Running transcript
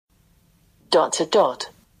...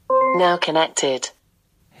 Now connected.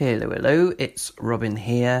 Hello, it's Robin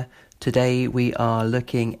here. Today we are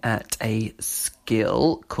looking at a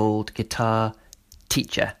skill called Guitar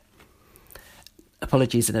Teacher.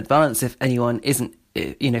 Apologies in advance if anyone isn't,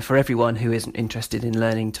 for everyone who isn't interested in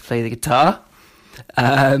learning to play the guitar.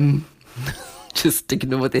 Just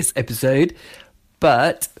ignore this episode.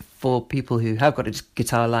 But for people who have got a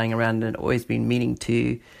guitar lying around and always been meaning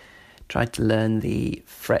to try to learn the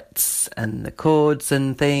frets and the chords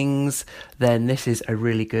and things, then this is a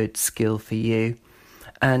really good skill for you.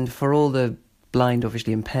 And for all the blind or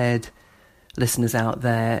visually impaired listeners out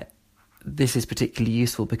there, this is particularly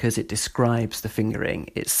useful because it describes the fingering.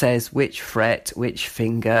 It says which fret, which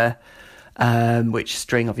finger, which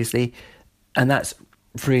string, obviously. And that's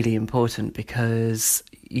really important because,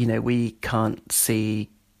 we can't see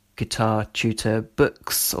guitar tutor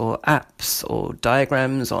books or apps or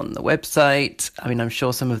diagrams on the website. I mean, I'm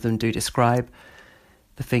sure some of them do describe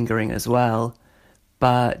the fingering as well,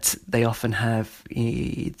 but they often have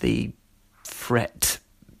the fret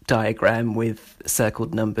diagram with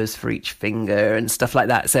circled numbers for each finger and stuff like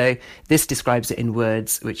that. So this describes it in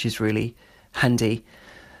words, which is really handy.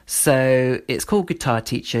 So it's called Guitar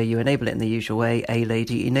Teacher. You enable it in the usual way.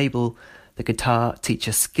 A-Lady, enable the Guitar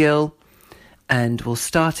Teacher skill. And we'll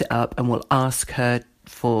start it up and we'll ask her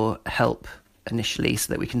for help initially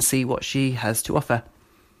so that we can see what she has to offer.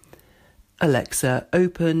 Alexa,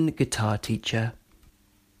 open Guitar Teacher.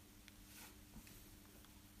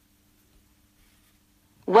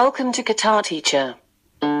 Welcome to Guitar Teacher.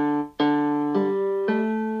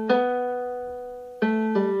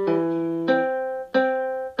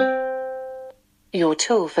 Your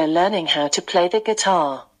tool for learning how to play the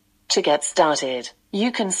guitar. To get started,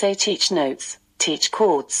 you can say teach notes, teach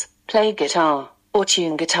chords, play guitar, or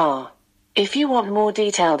tune guitar. If you want more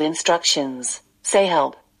detailed instructions, say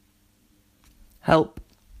help. Help.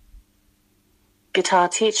 Guitar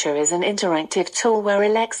Teacher is an interactive tool where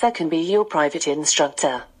Alexa can be your private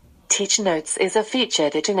instructor. Teach Notes is a feature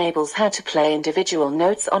that enables how to play individual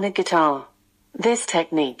notes on a guitar. This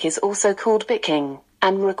technique is also called picking,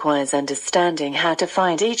 and requires understanding how to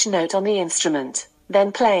find each note on the instrument,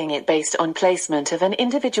 then playing it based on placement of an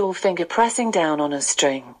individual finger pressing down on a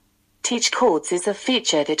string. Teach Chords is a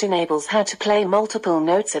feature that enables how to play multiple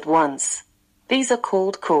notes at once. These are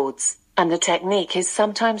called chords, and the technique is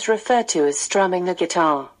sometimes referred to as strumming the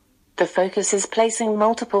guitar. The focus is placing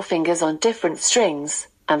multiple fingers on different strings,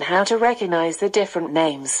 and how to recognize the different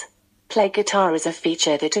names. Play Guitar is a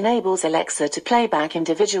feature that enables Alexa to play back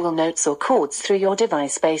individual notes or chords through your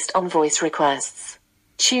device based on voice requests.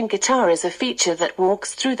 Tune Guitar is a feature that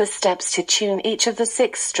walks through the steps to tune each of the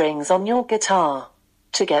 6 strings on your guitar.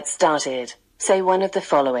 To get started, say one of the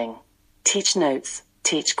following. Teach notes,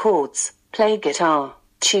 teach chords, play guitar,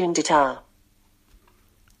 tune guitar.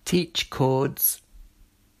 Teach chords.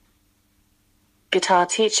 Guitar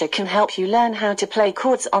Teacher can help you learn how to play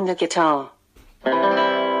chords on the guitar.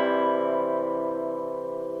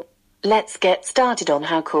 Let's get started on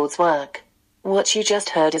how chords work. What you just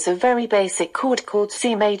heard is a very basic chord called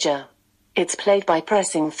C major. It's played by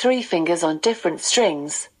pressing 3 fingers on different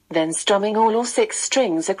strings, then strumming all 6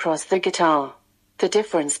 strings across the guitar. The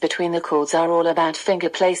difference between the chords are all about finger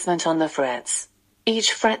placement on the frets.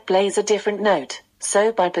 Each fret plays a different note,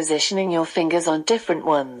 so by positioning your fingers on different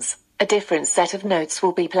ones, a different set of notes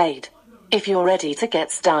will be played. If you're ready to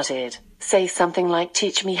get started, say something like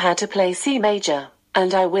teach me how to play C major.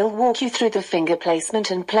 And I will walk you through the finger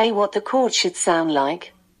placement and play what the chord should sound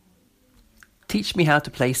like. Teach me how to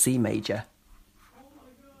play C major.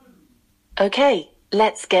 Okay,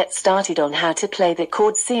 let's get started on how to play the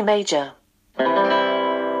chord C major.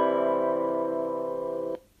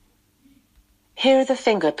 Here are the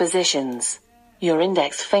finger positions. Your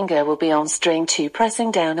index finger will be on string 2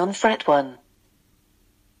 pressing down on fret 1.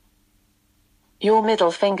 Your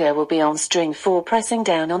middle finger will be on string 4 pressing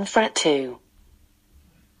down on fret 2.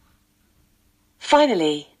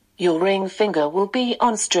 Finally, your ring finger will be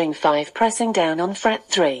on string 5 pressing down on fret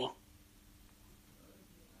 3.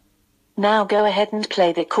 Now go ahead and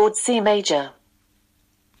play the chord C major.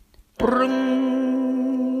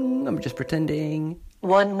 Brrrr. I'm just pretending.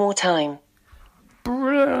 One more time.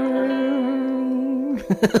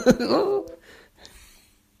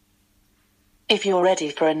 If you're ready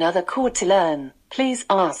for another chord to learn, please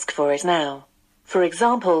ask for it now. For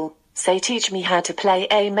example, say teach me how to play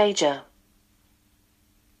A major.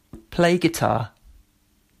 Play guitar.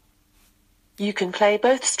 You can play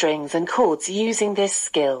both strings and chords using this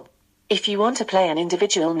skill. If you want to play an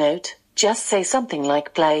individual note, just say something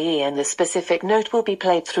like play E and the specific note will be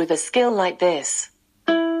played through the skill like this.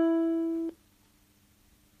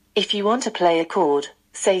 If you want to play a chord,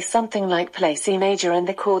 say something like play C major and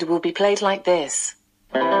the chord will be played like this.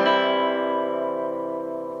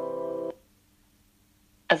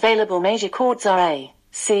 Available major chords are A,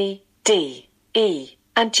 C, D, E,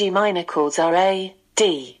 and G minor chords are A,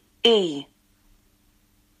 D, E.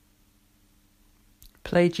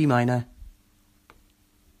 Play G minor.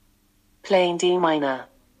 Playing D minor.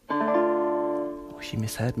 Oh, she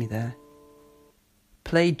misheard me there.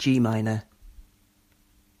 Play G minor.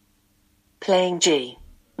 Playing G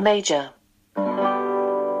major.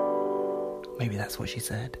 Maybe that's what she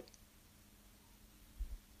said.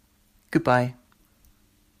 Goodbye.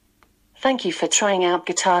 Thank you for trying out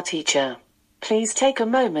Guitar Teacher. Please take a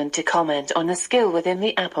moment to comment on a skill within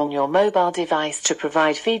the app on your mobile device to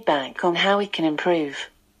provide feedback on how it can improve.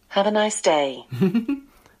 Have a nice day.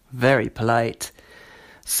 Very polite.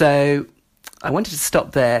 So, I wanted to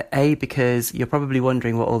stop there, A, because you're probably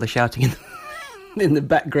wondering what all the shouting in the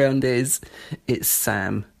background is. It's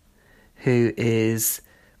Sam, who is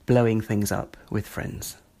blowing things up with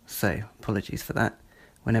friends. So, apologies for that.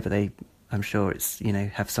 Whenever they, I'm sure it's,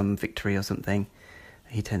 have some victory or something,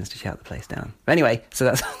 he tends to shout the place down. But anyway, so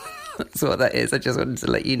that's what that is. I just wanted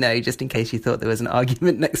to let you know, just in case you thought there was an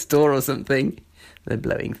argument next door or something. They're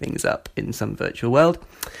blowing things up in some virtual world.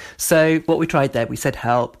 So what we tried there, we said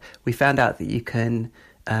help. We found out that you can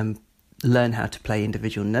learn how to play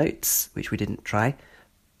individual notes, which we didn't try.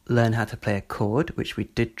 Learn how to play a chord, which we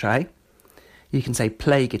did try. You can say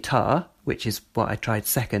play guitar, which is what I tried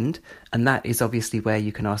second. And that is obviously where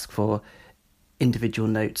you can ask for individual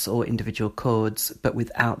notes or individual chords, but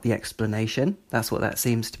without the explanation. That's what that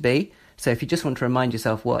seems to be. So if you just want to remind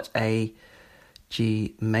yourself what a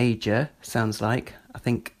G major sounds like, I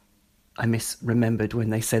think I misremembered when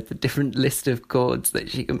they said the different list of chords that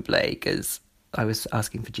she can play, because I was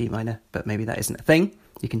asking for G minor, but maybe that isn't a thing.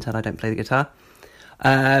 You can tell I don't play the guitar.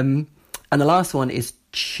 And the last one is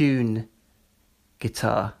tune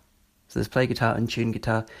guitar. So there's play guitar and tune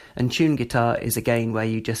guitar. And tune guitar is again where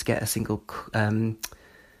you just get a single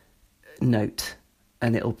note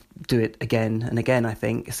and it'll do it again and again, I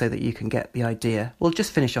think, so that you can get the idea. We'll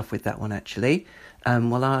just finish off with that one, actually.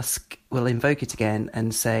 We'll invoke it again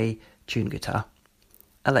and say tune guitar.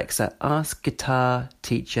 Alexa, ask guitar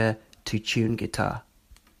teacher to tune guitar.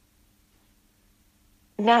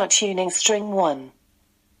 Now tuning string 1.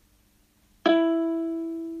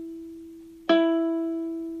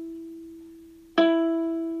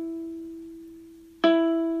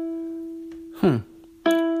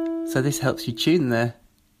 So this helps you tune the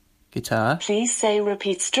guitar. Please say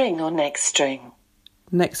repeat string or next string.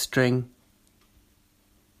 Next string.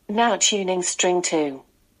 Now tuning string 2.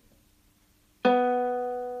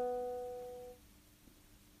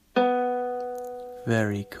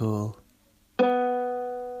 Very cool.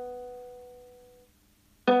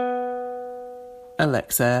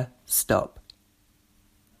 Alexa, stop.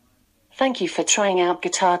 Thank you for trying out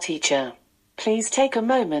Guitar Teacher. Please take a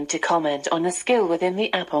moment to comment on a skill within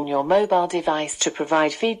the app on your mobile device to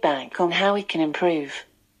provide feedback on how it can improve.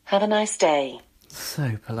 Have a nice day.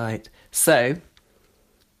 So polite. So,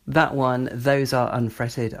 that one, those are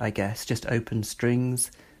unfretted, I guess, just open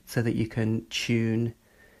strings so that you can tune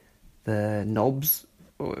the knobs,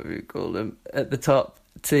 or whatever you call them, at the top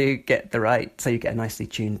to get the right, so you get a nicely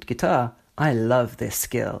tuned guitar. I love this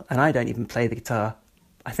skill, and I don't even play the guitar.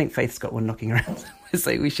 I think Faith's got one knocking around,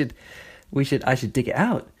 so I should dig it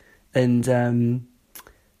out and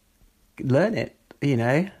learn it,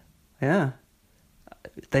 yeah.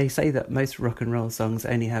 They say that most rock and roll songs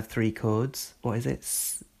only have 3 chords. What is it?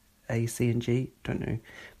 A, C, and G? Don't know.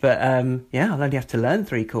 But yeah, I'll only have to learn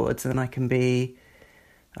 3 chords and then I can be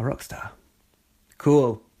a rock star.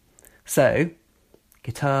 Cool. So,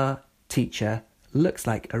 Guitar Teacher looks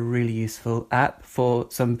like a really useful app for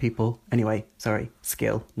some people. Anyway, sorry,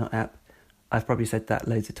 skill, not app. I've probably said that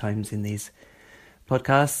loads of times in these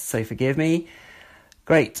podcasts, so forgive me.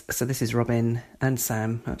 Great, so this is Robin and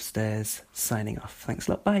Sam upstairs signing off. Thanks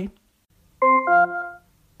a lot, bye.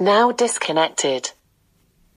 Now disconnected.